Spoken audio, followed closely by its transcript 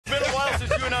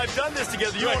I have done this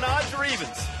together. You want odds or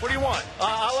evens? What do you want?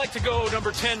 I like to go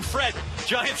number 10, Fred.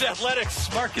 Giants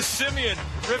Athletics, Marcus Simeon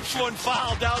rips one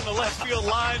foul down the left field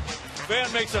line.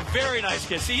 Van makes a very nice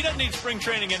catch. See, he doesn't need spring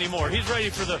training anymore. He's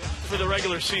ready for the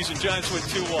regular season. Giants win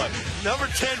 2-1. Number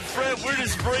 10, Fred, we're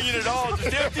just bringing it all.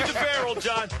 Just empty the barrel,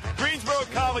 John. Greensboro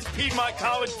College, Piedmont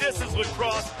College, this is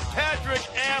lacrosse. Patrick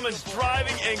Ammons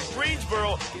driving, and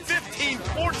Greensboro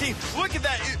 15-14. Look at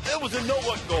that. It was a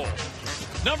no-look goal.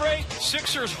 Number 8,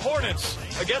 Sixers Hornets.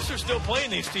 I guess they're still playing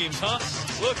these teams, huh?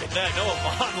 Look at that. Noah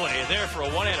Vonleh there for a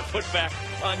one-handed putback.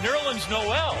 Nerlens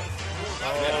Noel.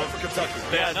 For Kentucky.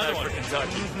 Yeah, another one for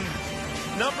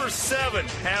Kentucky. Number 7,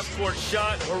 half-court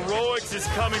shot. Heroics is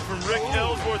coming from Rick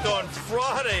Ellsworth on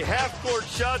Friday. Half-court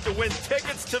shot to win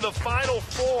tickets to the Final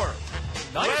Four.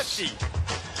 Nice. Lefty.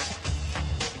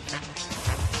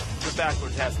 The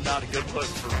backwards has not a good look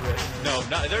for Rick. No,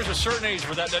 there's a certain age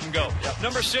where that doesn't go. Yep.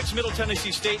 Number 6, Middle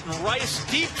Tennessee State and Rice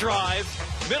deep drive.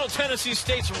 Middle Tennessee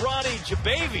State's Ronnie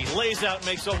Jabavy lays out and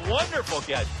makes a wonderful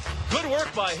catch. Good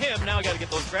work by him. Now I got to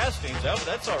get those grass stains out, but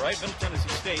that's all right. Middle Tennessee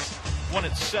State won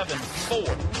at 7-4.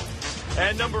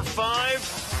 And number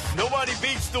 5, nobody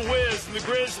beats the Wiz and the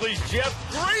Grizzlies. Jeff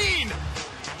Green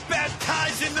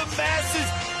baptizing the masses.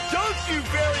 Thank you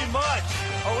very much.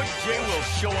 Oh, and Jay Will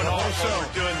showing off what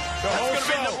we're doing. That's going to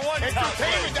be number 1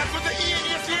 entertainment. That's what the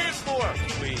E&E stands for.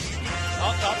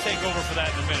 I'll take over for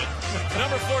that in a minute.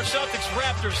 Number 4, Celtics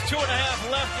Raptors. 2.5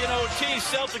 left in OT.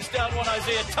 Celtics down 1.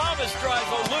 Isaiah Thomas drives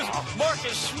on loose.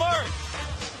 Marcus Smart.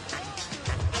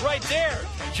 Right there.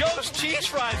 Joe's cheese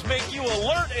fries make you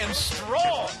alert and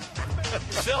strong.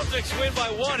 Celtics win by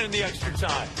 1 in the extra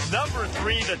time. Number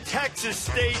 3, the Texas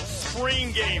State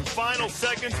spring game. Final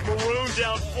seconds, Maroons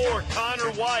down 4.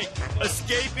 Connor White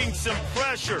escaping some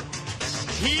pressure.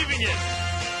 Heaving it.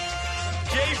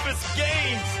 Japhus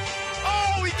Gaines.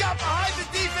 Oh, he got behind the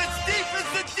defense.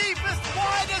 The deepest.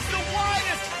 Widest, the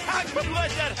widest. How could you let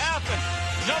that happen?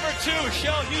 Number 2,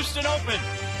 Shell Houston Open.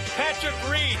 Patrick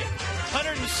Reed,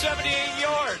 178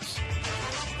 yards.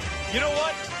 You know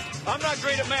what? I'm not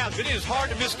great at math, but it is hard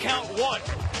to miscount 1.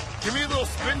 Give me a little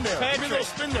spin there. Patrick. Give me a little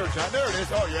spin there, John. There it is.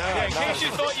 Oh, yeah. In case you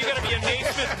thought you got to be a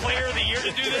Naismith Player of the Year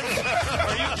to do this.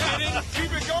 Are you kidding?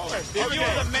 Keep it going. If you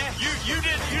were the man. You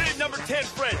did number 10,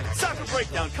 Fred. Soccer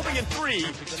breakdown coming in 3,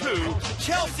 2.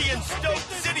 Chelsea and Stoke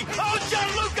City. Oh,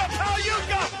 Gianluca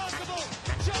Pagliuca.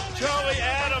 Charlie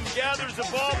Adam gathers the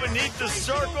ball beneath the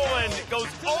circle and goes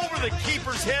over the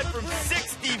keeper's head from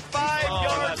 65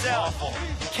 yards out. Awful.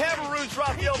 Cameroon's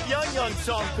Raphael Young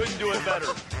song couldn't do it better.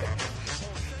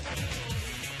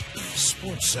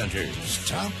 SportsCenter's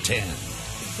Top 10.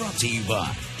 Brought to you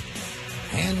by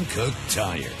Hankook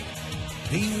Tire.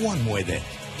 Be one with it.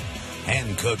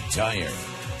 Hankook Tire.